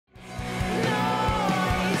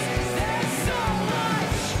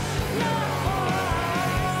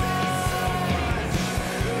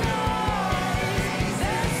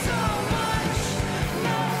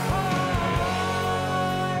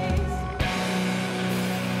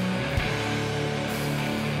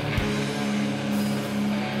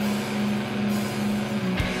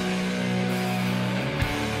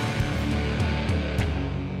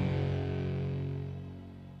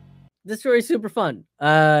this story is super fun.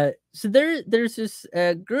 So there's this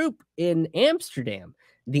group in Amsterdam,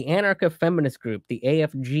 the anarcho-feminist group, the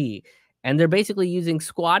AFG, and they're basically using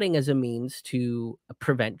squatting as a means to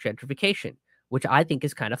prevent gentrification, which I think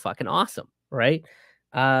is kind of fucking awesome, right?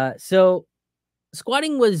 So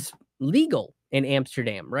squatting was legal in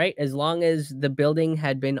Amsterdam, right? As long as the building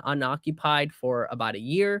had been unoccupied for about a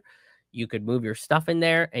year, you could move your stuff in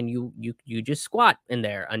there and you just squat in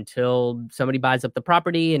there until somebody buys up the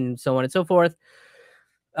property and so on and so forth.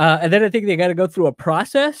 And then I think they got to go through a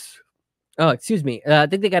process. Oh, excuse me. I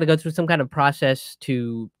think they got to go through some kind of process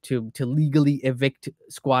to legally evict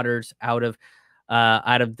squatters out of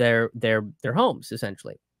their homes,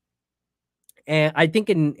 essentially. And I think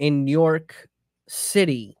in New York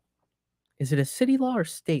City, is it a city law or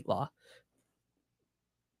state law?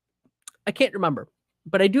 I can't remember,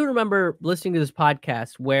 but I do remember listening to this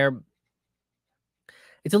podcast where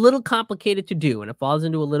it's a little complicated to do, and it falls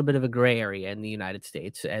into a little bit of a gray area in the United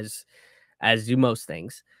States, as do most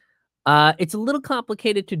things. It's a little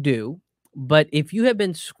complicated to do, but if you have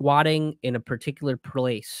been squatting in a particular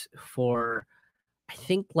place for, I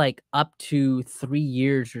think, like up to 3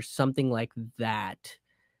 years or something like that,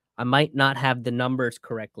 I might not have the numbers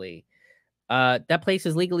correctly. That place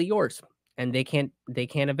is legally yours, and they can't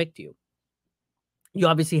evict you. You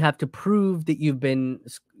obviously have to prove that you've been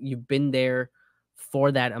there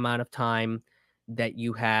for that amount of time, that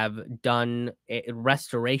you have done a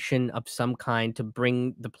restoration of some kind to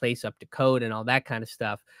bring the place up to code and all that kind of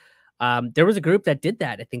stuff. There was a group that did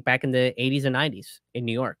that, I think, back in the 80s and 90s in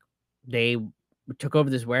New York. They took over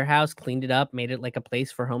this warehouse, cleaned it up, made it like a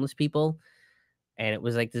place for homeless people. And it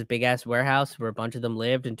was like this big ass warehouse where a bunch of them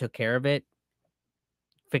lived and took care of it,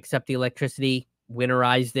 fixed up the electricity,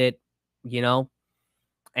 winterized it, you know,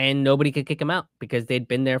 and nobody could kick them out because they'd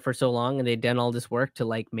been there for so long and they'd done all this work to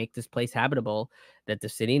like make this place habitable that the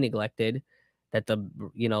city neglected, that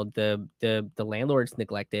the landlords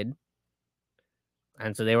neglected.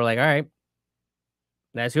 And so they were like, all right,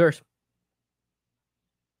 that's yours.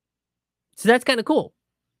 So that's kind of cool.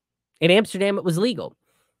 In Amsterdam, it was legal.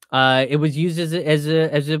 It was used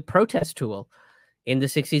as a protest tool in the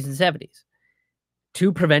 60s and 70s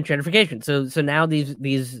to prevent gentrification. So now the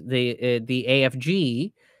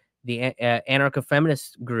AFG, the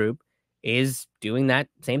anarcho-feminist group, is doing that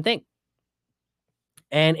same thing.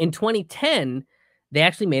 And in 2010, they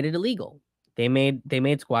actually made it illegal. They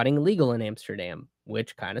made squatting illegal in Amsterdam,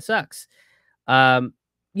 which kind of sucks. And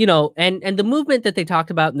the movement that they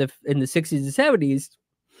talked about in the 60s and 70s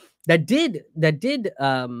that did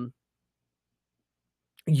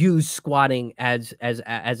use squatting as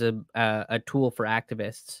a tool for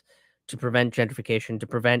activists to prevent gentrification, to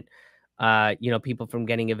prevent people from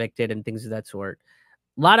getting evicted and things of that sort.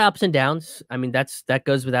 A lot of ups and downs. I mean, that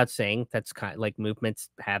goes without saying. That's kind of like movements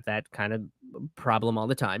have that kind of problem all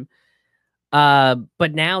the time.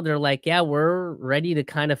 But now they're like, yeah, we're ready to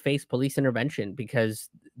kind of face police intervention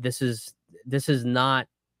because this is not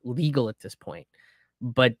legal at this point.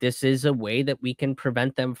 But this is a way that we can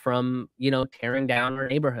prevent them from, tearing down our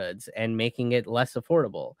neighborhoods and making it less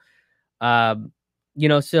affordable.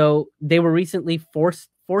 So they were recently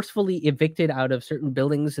forcefully evicted out of certain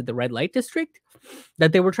buildings at the red light district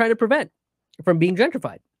that they were trying to prevent from being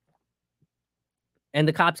gentrified. And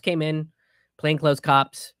the cops came in, plainclothes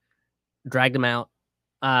cops, dragged them out.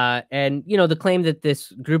 And the claim that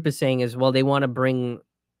this group is saying is, well, they want to bring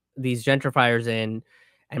these gentrifiers in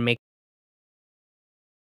and make.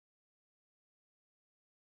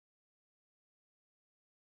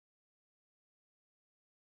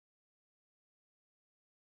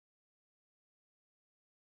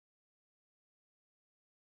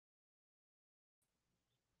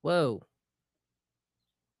 Whoa.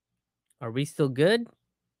 Are we still good?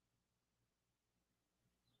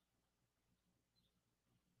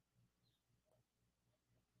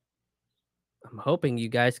 I'm hoping you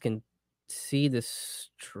guys can see the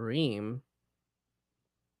stream.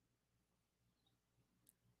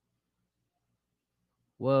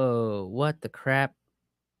 Whoa, what the crap?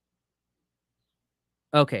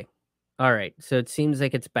 Okay. All right. So it seems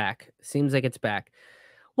like it's back.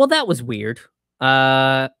 Well, that was weird.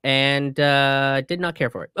 And did not care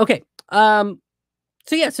for it. Okay. So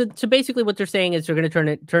yeah, so basically what they're saying is they're going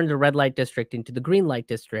to turn the red light district into the green light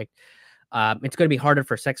district. It's going to be harder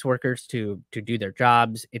for sex workers to do their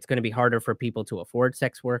jobs. It's going to be harder for people to afford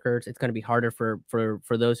sex workers. It's going to be harder for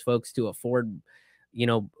those folks to afford,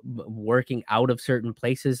 working out of certain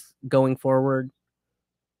places going forward.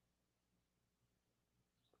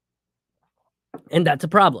 And that's a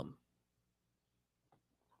problem.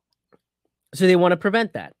 So they want to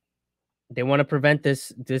prevent that. They want to prevent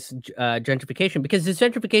this gentrification, because this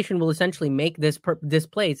gentrification will essentially make this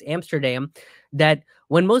place, Amsterdam, that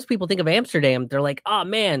when most people think of Amsterdam, they're like, oh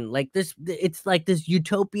man, like this, it's like this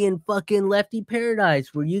utopian fucking lefty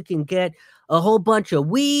paradise where you can get a whole bunch of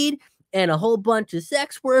weed and a whole bunch of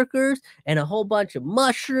sex workers and a whole bunch of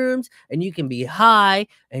mushrooms, and you can be high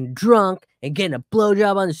and drunk and getting a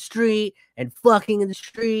blowjob on the street and fucking in the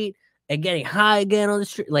street and getting high again on the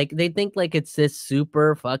street. Like, they think like it's this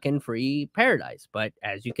super fucking free paradise. But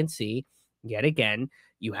as you can see, yet again,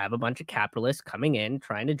 you have a bunch of capitalists coming in,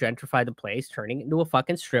 trying to gentrify the place, turning it into a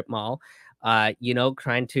fucking strip mall, trying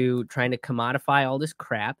to commodify all this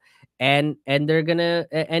crap. And they're gonna,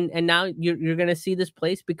 and now you're gonna see this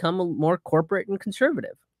place become more corporate and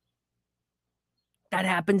conservative. That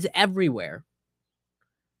happens everywhere.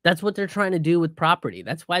 That's what they're trying to do with property.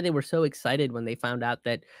 That's why they were so excited when they found out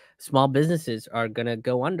that small businesses are going to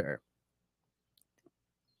go under,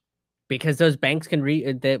 because those banks can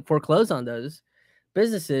foreclose on those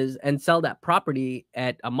businesses and sell that property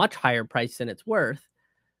at a much higher price than it's worth.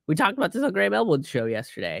 We talked about this on Graham Elwood's show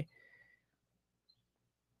yesterday.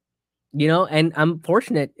 And I'm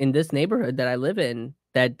fortunate in this neighborhood that I live in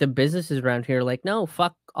that the businesses around here are like, no,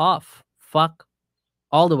 fuck off. Fuck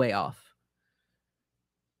all the way off.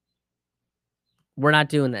 We're not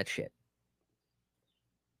doing that shit.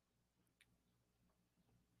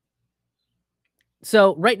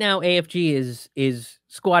 So right now, AFG is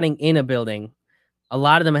squatting in a building. A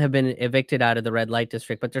lot of them have been evicted out of the red light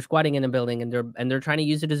district, but they're squatting in a building, and they're trying to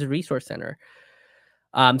use it as a resource center,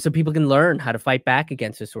 so people can learn how to fight back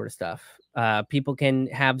against this sort of stuff. People can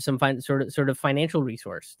have some sort of financial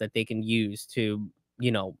resource that they can use to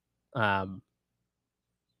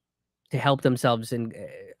to help themselves and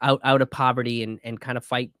out of poverty, and kind of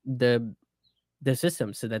fight the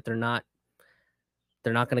system, so that they're not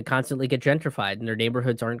going to constantly get gentrified and their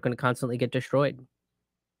neighborhoods aren't going to constantly get destroyed.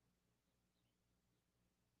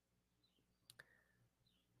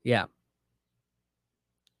 Yeah.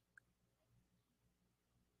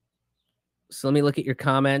 So let me look at your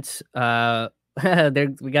comments. There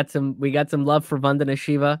we got some love for Vandana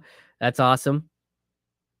Shiva. That's awesome.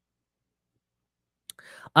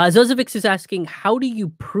 Zozovix is asking, how do you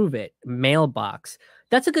prove it? Mailbox.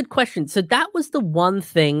 That's a good question. So that was the one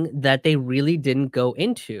thing that they really didn't go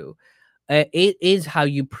into. It is how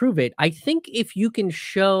you prove it. I think if you can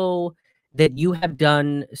show that you have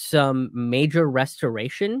done some major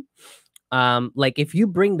restoration, like if you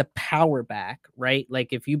bring the power back, right?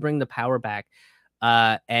 Like if you bring the power back,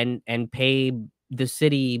 and pay the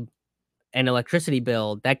city an electricity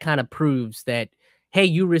bill, that kind of proves that, hey,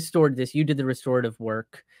 you restored this, you did the restorative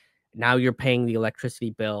work. Now you're paying the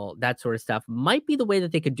electricity bill. That sort of stuff might be the way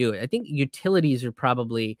that they could do it. I think utilities are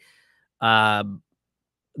probably the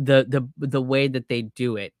way that they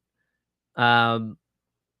do it.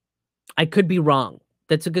 I could be wrong.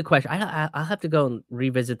 That's a good question. I'll have to go and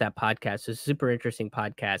revisit that podcast. It's a super interesting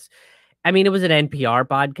podcast. I mean, it was an NPR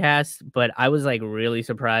podcast, but I was like really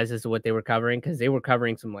surprised as to what they were covering, because they were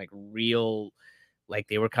covering some like real, like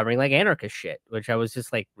they were covering like anarchist shit, which I was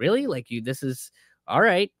just like, really? Like, this is all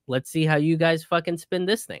right. Let's see how you guys fucking spin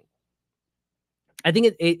this thing. I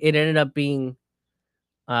think it ended up being,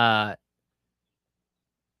 I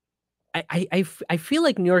feel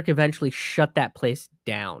like New York eventually shut that place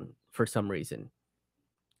down for some reason.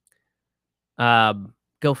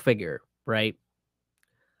 Go figure, right?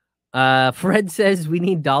 Fred says we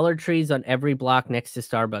need Dollar Trees on every block next to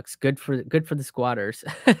Starbucks. Good for the squatters.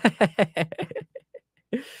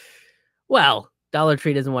 Well, Dollar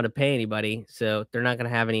Tree doesn't want to pay anybody, so they're not going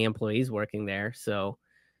to have any employees working there. So,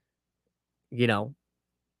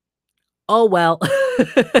 oh well.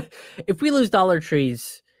 If we lose Dollar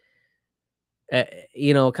Trees,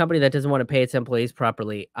 a company that doesn't want to pay its employees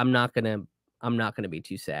properly, I'm not gonna be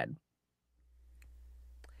too sad.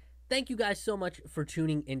 Thank you guys so much for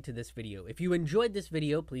tuning into this video. If you enjoyed this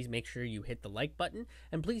video, please make sure you hit the like button,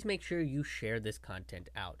 and please make sure you share this content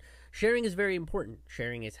out. Sharing is very important.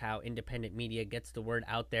 Sharing is how independent media gets the word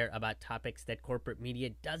out there about topics that corporate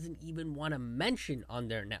media doesn't even want to mention on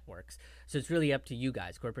their networks. So it's really up to you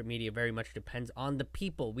guys. Corporate media very much depends on the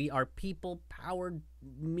people. We are people-powered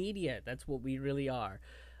media. That's what we really are.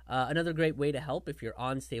 Another great way to help if you're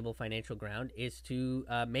on stable financial ground is to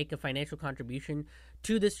make a financial contribution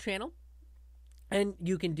to this channel. And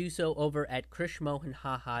you can do so over at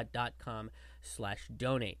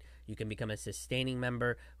krishmohanhaha.com/donate. You can become a sustaining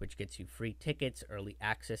member, which gets you free tickets, early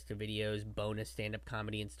access to videos, bonus stand-up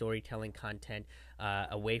comedy and storytelling content,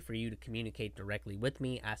 a way for you to communicate directly with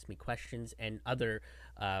me, ask me questions, and other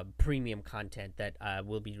premium content that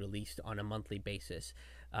will be released on a monthly basis.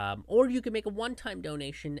 Or you can make a one-time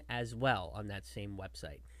donation as well on that same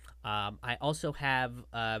website. I also have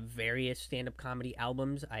various stand-up comedy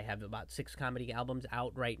albums. I have about 6 comedy albums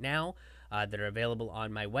out right now that are available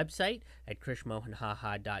on my website at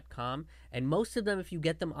krishmohanhaha.com. And most of them, if you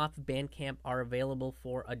get them off of Bandcamp, are available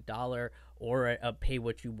for $1 or a pay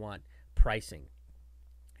what you want pricing.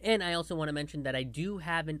 And I also want to mention that I do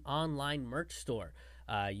have an online merch store.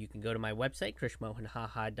 You can go to my website,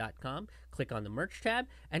 krishmohanhaha.com, click on the merch tab,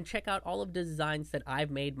 and check out all of the designs that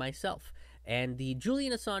I've made myself. And the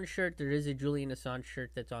Julian Assange shirt, there is a Julian Assange shirt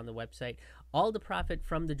that's on the website. All the profit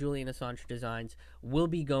from the Julian Assange designs will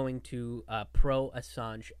be going to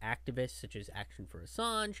pro-Assange activists such as Action for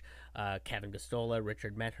Assange, Kevin Gostola,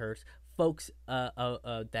 Richard Medhurst, folks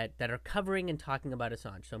that are covering and talking about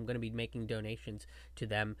Assange. So I'm going to be making donations to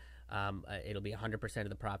them. It'll be 100% of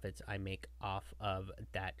the profits I make off of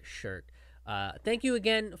that shirt. Thank you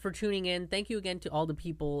again for tuning in. Thank you again to all the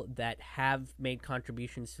people that have made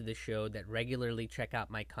contributions to the show, that regularly check out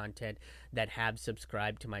my content, that have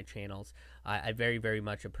subscribed to my channels. I very, very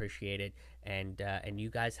much appreciate it, and you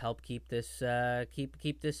guys help keep this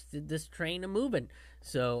keep this train moving.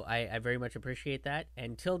 So I very much appreciate that.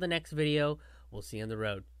 Until the next video, we'll see you on the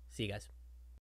road. See you guys.